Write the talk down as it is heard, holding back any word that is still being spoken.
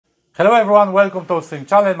Hello everyone, welcome to the same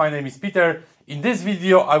channel. My name is Peter. In this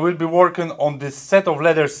video I will be working on this set of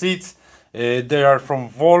leather seats. They are from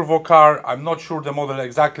Volvo car. I'm not sure the model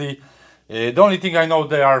exactly. The only thing I know,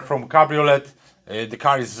 they are from Cabriolet. The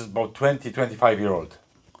car is about 20-25 year old.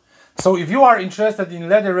 So if you are interested in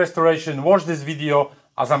leather restoration, watch this video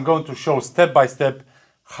as I'm going to show step by step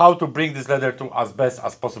how to bring this leather to as best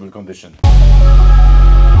as possible condition.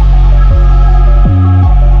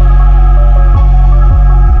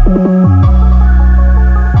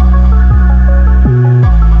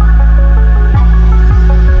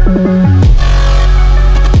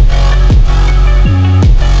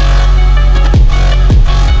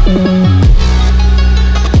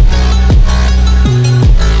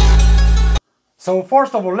 So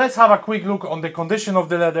first of all, let's have a quick look on the condition of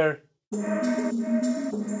the leather.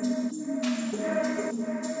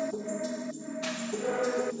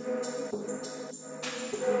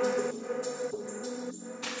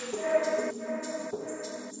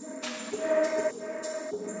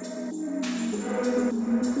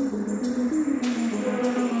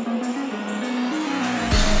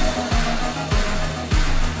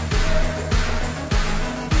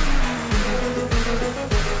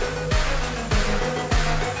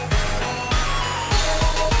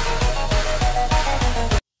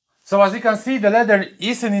 So as you can see, the leather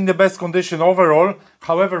isn't in the best condition overall.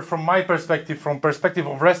 However, from my perspective, from perspective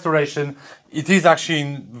of restoration, it is actually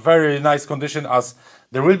in very nice condition, as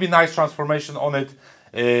there will be nice transformation on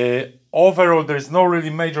it. Overall, there is no really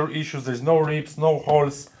major issues. There's no rips, no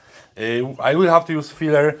holes. I will have to use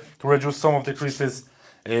filler to reduce some of the creases,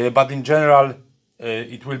 but in general,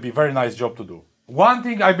 it will be a very nice job to do. One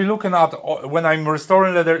thing I'll be looking at when I'm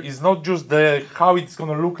restoring leather is not just how it's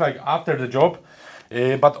going to look like after the job,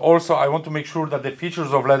 but also I want to make sure that the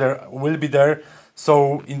features of leather will be there.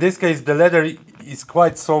 So in this case, the leather is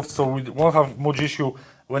quite soft, so we won't have much issue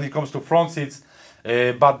when it comes to front seats,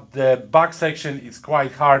 but the back section is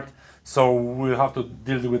quite hard, so we'll have to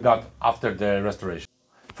deal with that after the restoration.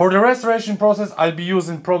 For the restoration process, I'll be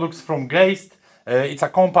using products from Geist. It's a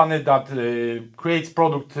company that creates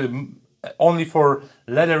product only for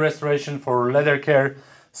leather restoration, for leather care,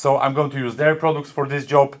 so I'm going to use their products for this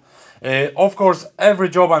job. Of course, every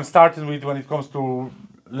job I'm starting with when it comes to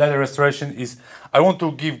leather restoration is I want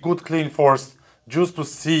to give good clean first, just to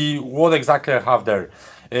see what exactly I have there.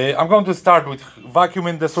 I'm going to start with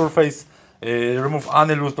vacuuming the surface, remove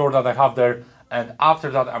any loose dirt that I have there, and after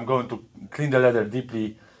that I'm going to clean the leather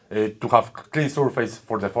deeply to have clean surface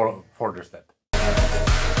for the further step.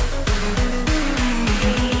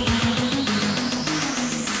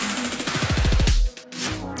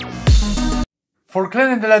 For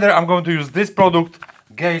cleaning the leather, I'm going to use this product,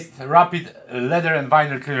 Geist Rapid Leather and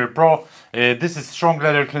Vinyl Cleaner Pro. This is strong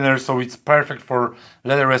leather cleaner, so it's perfect for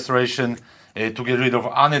leather restoration to get rid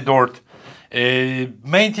of any dirt.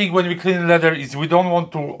 Main thing when we clean leather is we don't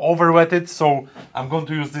want to over wet it, so I'm going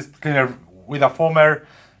to use this cleaner with a foamer.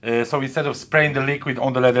 So instead of spraying the liquid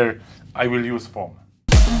on the leather, I will use foam.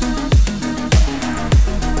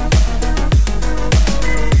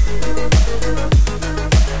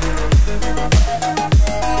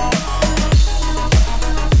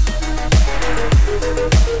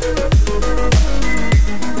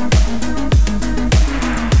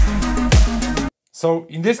 So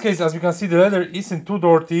in this case, as you can see, the leather isn't too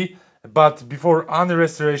dirty, but before any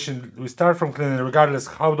restoration, we start from cleaning regardless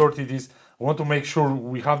how dirty it is. I want to make sure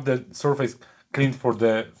we have the surface cleaned for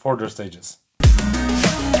the further stages.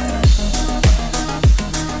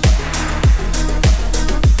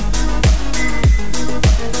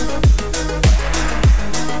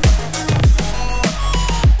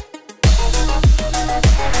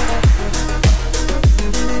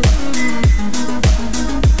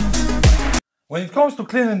 When it comes to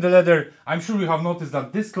cleaning the leather, I'm sure you have noticed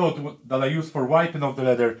that this cloth that I use for wiping off the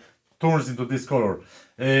leather turns into this color.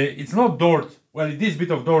 It's not dirt, well, it is a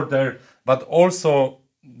bit of dirt there, but also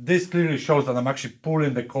this clearly shows that I'm actually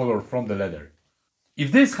pulling the color from the leather.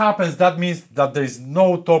 If this happens, that means that there is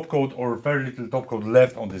no top coat or very little top coat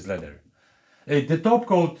left on this leather. The top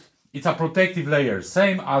coat, it's a protective layer,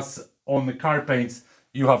 same as on the car paints.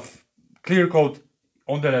 You have clear coat,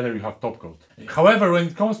 on the leather you have top coat. However, when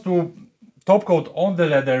it comes to top coat on the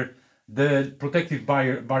leather, the protective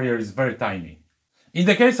barrier is very tiny. In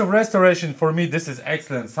the case of restoration, for me this is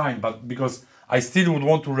excellent sign, but because I still would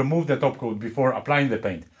want to remove the top coat before applying the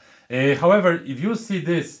paint. However, if you see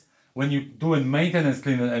this when you're doing maintenance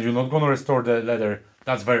cleaning and you're not going to restore the leather,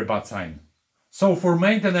 that's very bad sign. So for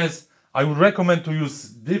maintenance, I would recommend to use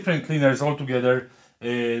different cleaners altogether.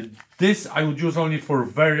 This I would use only for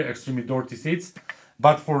very extremely dirty seats,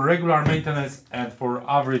 but for regular maintenance and for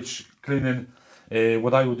average cleaning,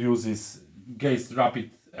 what I would use is Geist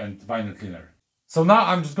Rapid and Vinyl Cleaner. So now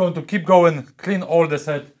I'm just going to keep going, clean all the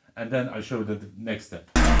set, and then I'll show you the next step.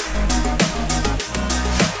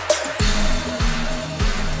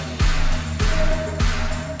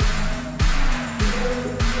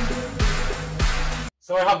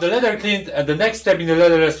 So I have the leather cleaned, and the next step in the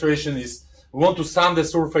leather restoration is we want to sand the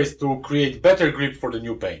surface to create better grip for the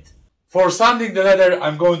new paint. For sanding the leather,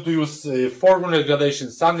 I'm going to use 400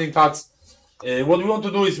 gradation sanding pads. What we want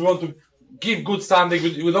to do is we want to give good sanding.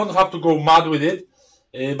 We don't have to go mad with it,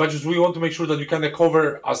 but just we want to make sure that we can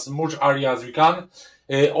cover as much area as we can.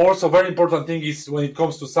 Also, very important thing is when it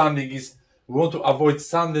comes to sanding is we want to avoid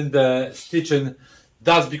sanding the stitching.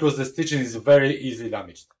 That's because the stitching is very easily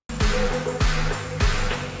damaged.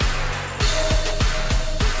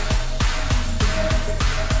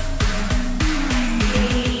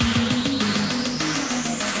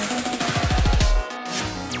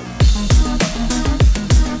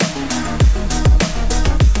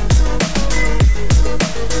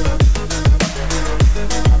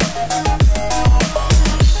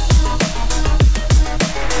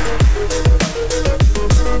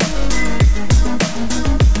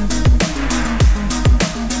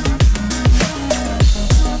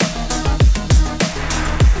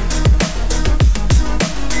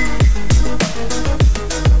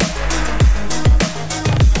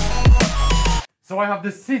 So I have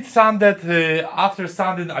the seat sanded. After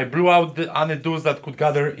sanding, I blew out any dust that could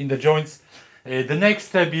gather in the joints. The next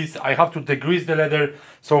step is I have to degrease the leather.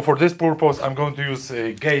 So for this purpose, I'm going to use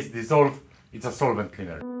Geist Dissolve. It's a solvent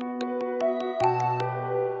cleaner.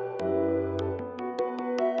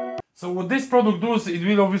 So what this product does, it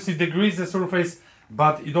will obviously degrease the surface,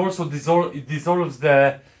 but it also dissolves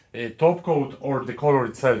the top coat or the color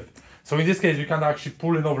itself. So in this case, we can actually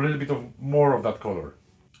pull in off a little bit more of that color.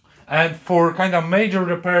 And for kind of major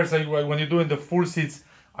repairs, like when you're doing the full seats,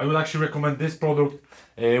 I would actually recommend this product.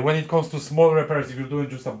 When it comes to small repairs, if you're doing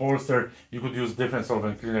just a bolster, you could use different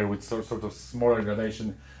solvent cleaner with sort of smaller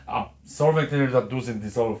gradation. Solvent cleaner that doesn't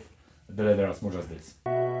dissolve the leather as much as this.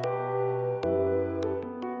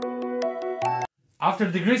 After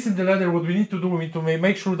degreasing the leather, what we need to do, we need to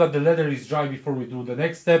make sure that the leather is dry before we do the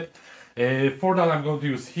next step. For that, I'm going to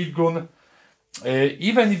use heat gun.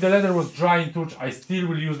 Even if the leather was dry in touch, I still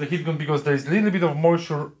will use the heat gun because there is a little bit of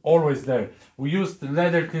moisture always there. We use the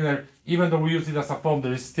leather cleaner, even though we use it as a foam,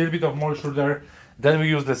 there is still a bit of moisture there. Then we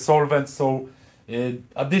use the solvent, so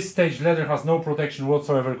at this stage leather has no protection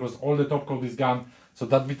whatsoever because all the top coat is gone, so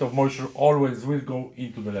that bit of moisture always will go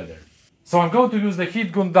into the leather. So I'm going to use the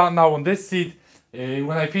heat gun now on this seat.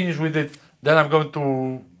 When I finish with it, then I'm going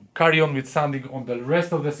to carry on with sanding on the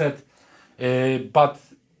rest of the set, but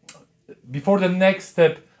before the next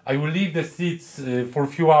step, I will leave the seats for a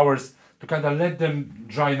few hours to kind of let them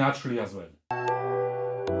dry naturally as well.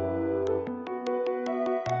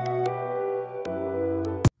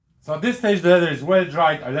 So at this stage the leather is well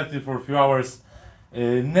dried, I left it for a few hours.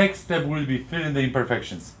 Next step will be filling the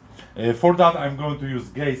imperfections. For that I'm going to use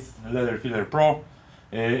Geist Leather Filler Pro.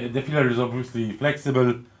 The filler is obviously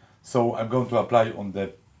flexible, so I'm going to apply on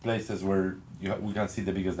the places where we can see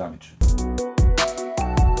the biggest damage.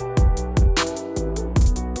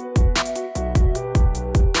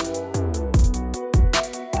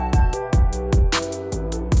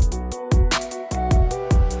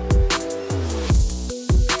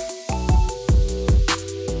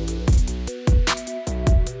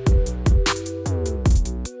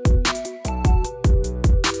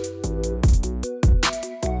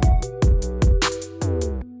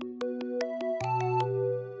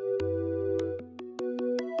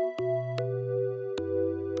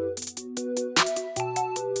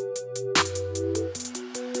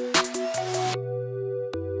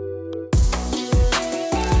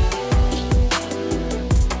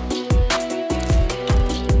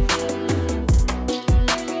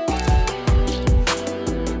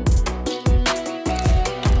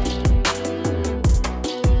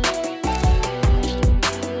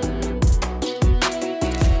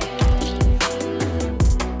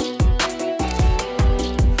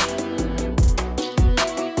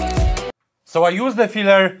 So I used the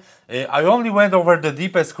filler, I only went over the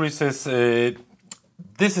deepest creases.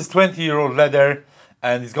 This is 20-year-old leather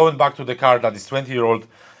and it's going back to the car that is 20-year-old.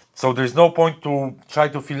 So there's no point to try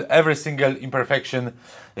to fill every single imperfection.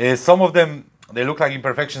 Some of them, they look like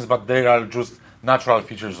imperfections, but they are just natural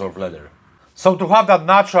features of leather. So to have that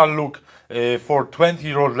natural look for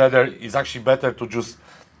 20-year-old leather, is actually better to just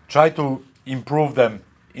try to improve them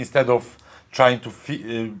instead of trying to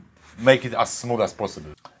make it as smooth as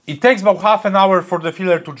possible. It takes about half an hour for the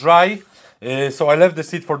filler to dry, so I left the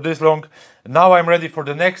seat for this long. Now I'm ready for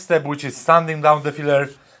the next step, which is sanding down the filler.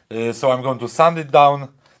 So I'm going to sand it down,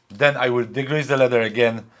 then I will degrease the leather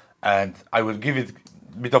again, and I will give it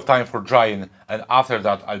a bit of time for drying, and after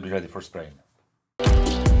that I'll be ready for spraying.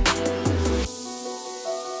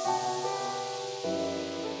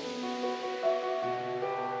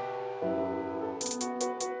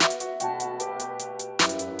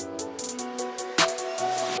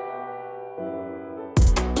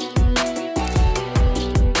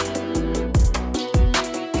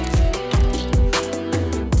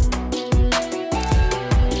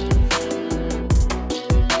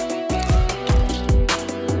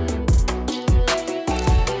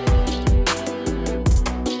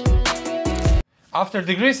 After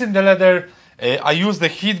degreasing the leather, I used the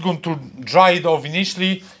heat gun to dry it off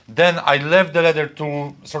initially, then I left the leather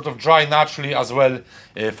to sort of dry naturally as well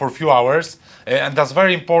for a few hours. And that's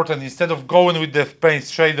very important. Instead of going with the paint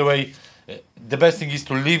straight away, the best thing is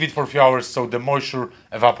to leave it for a few hours so the moisture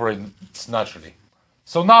evaporates naturally.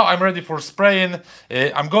 So now I'm ready for spraying.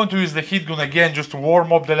 I'm going to use the heat gun again just to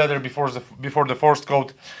warm up the leather before the first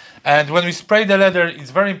coat. And when we spray the leather,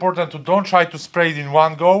 it's very important to don't try to spray it in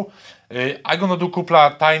one go. I'm gonna do a couple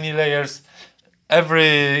of tiny layers.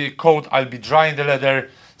 Every coat I'll be drying the leather,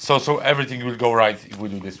 so everything will go right if we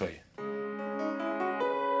do this way.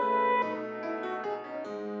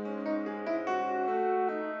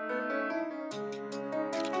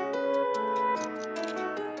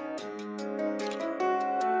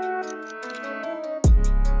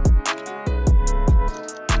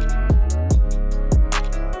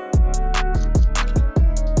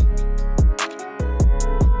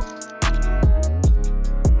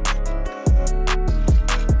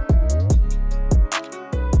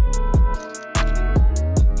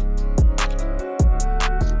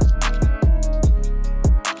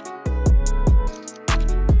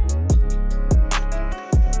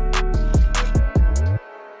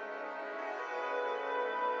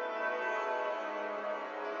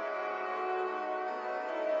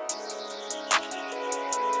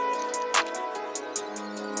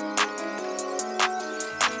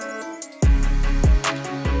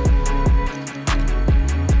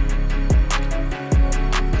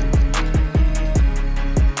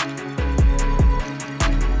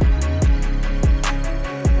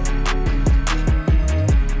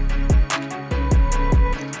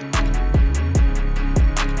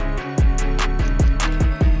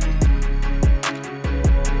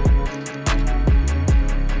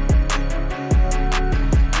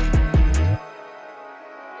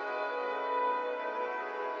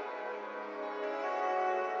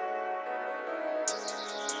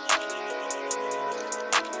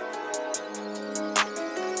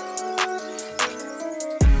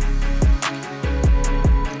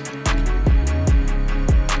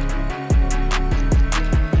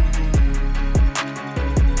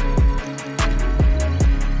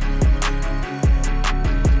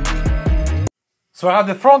 So I have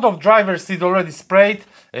the front of driver's seat already sprayed.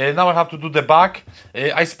 Now I have to do the back.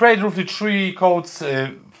 I sprayed roughly 3 coats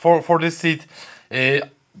for this seat. There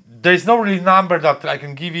is no really number that I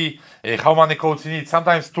can give you how many coats you need.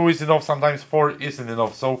 Sometimes 2 is enough, sometimes 4 isn't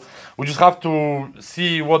enough. So we just have to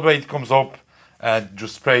see what way it comes up and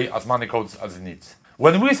just spray as many coats as it needs.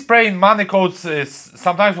 When we spray in many coats,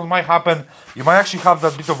 sometimes what might happen, you might actually have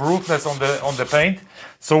that bit of roughness on the paint.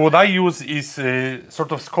 So what I use is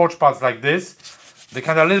sort of scotch pads like this. They're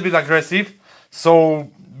kind of a little bit aggressive. So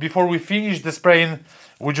before we finish the spraying,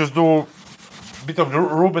 we just do a bit of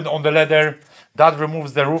rubbing on the leather. That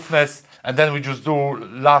removes the roughness, and then we just do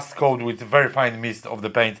last coat with very fine mist of the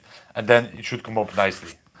paint, and then it should come up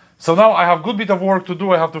nicely. So now I have a good bit of work to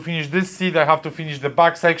do. I have to finish this seat, I have to finish the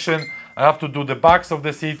back section, I have to do the backs of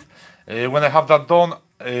the seat. When I have that done,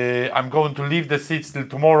 I'm going to leave the seats till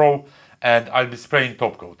tomorrow, and I'll be spraying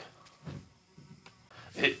top coat.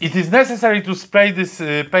 It is necessary to spray this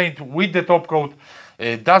paint with the top coat.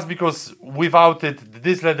 That's because without it,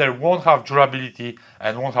 this leather won't have durability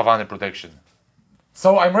and won't have any protection.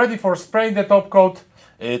 So I'm ready for spraying the top coat.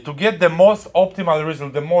 To get the most optimal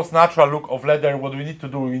result, the most natural look of leather, what we need to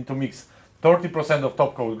do, we need to mix 30% of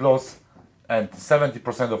top coat gloss and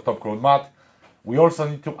 70% of top coat matte. We also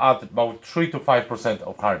need to add about 3 to 5%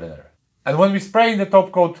 of hardener. And when we spray in the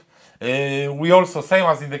top coat, we also, same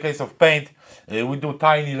as in the case of paint, we do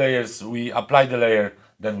tiny layers. We apply the layer,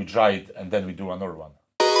 then we dry it, and then we do another one.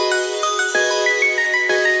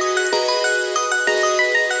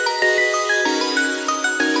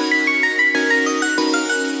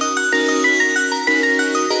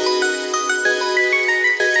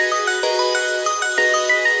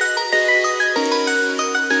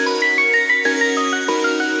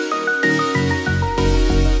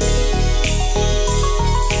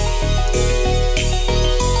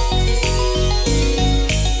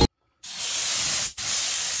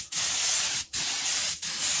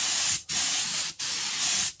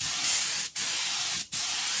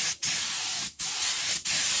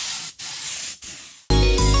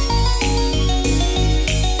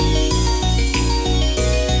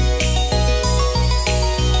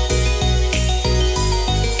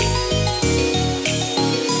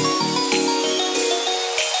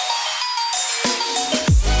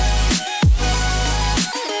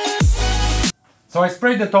 So I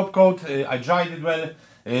sprayed the top coat, I dried it well.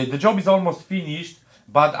 The job is almost finished,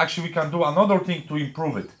 but actually we can do another thing to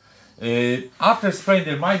improve it. After spraying,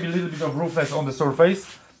 there might be a little bit of roughness on the surface.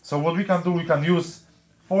 So what we can do, we can use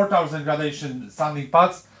 4000 gradation sanding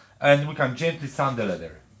pads and we can gently sand the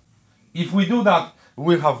leather. If we do that,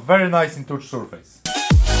 we'll have very nice in touch surface.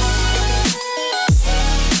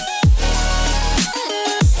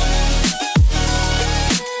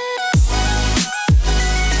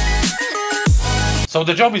 So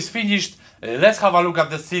the job is finished. Let's have a look at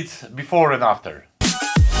the seats before and after.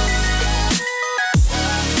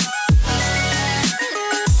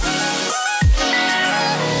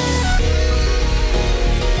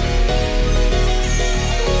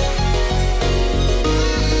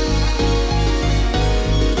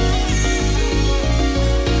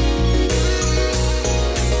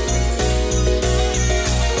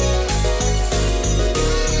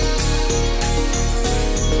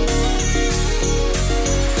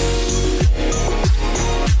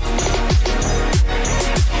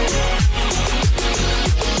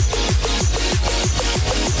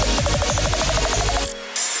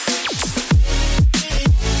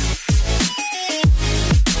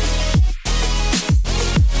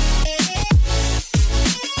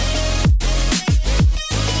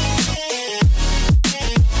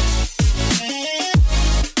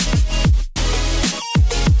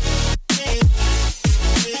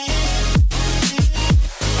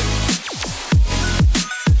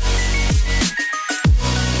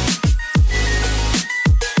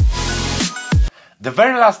 The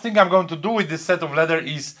very last thing I'm going to do with this set of leather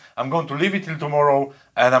is I'm going to leave it till tomorrow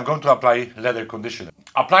and I'm going to apply leather conditioner.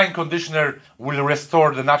 Applying conditioner will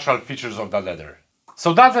restore the natural features of the leather.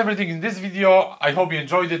 So that's everything in this video. I hope you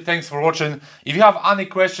enjoyed it. Thanks for watching. If you have any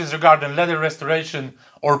questions regarding leather restoration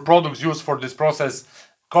or products used for this process,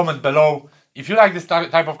 comment below. If you like this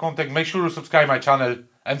type of content, make sure to subscribe my channel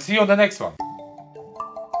and see you on the next one.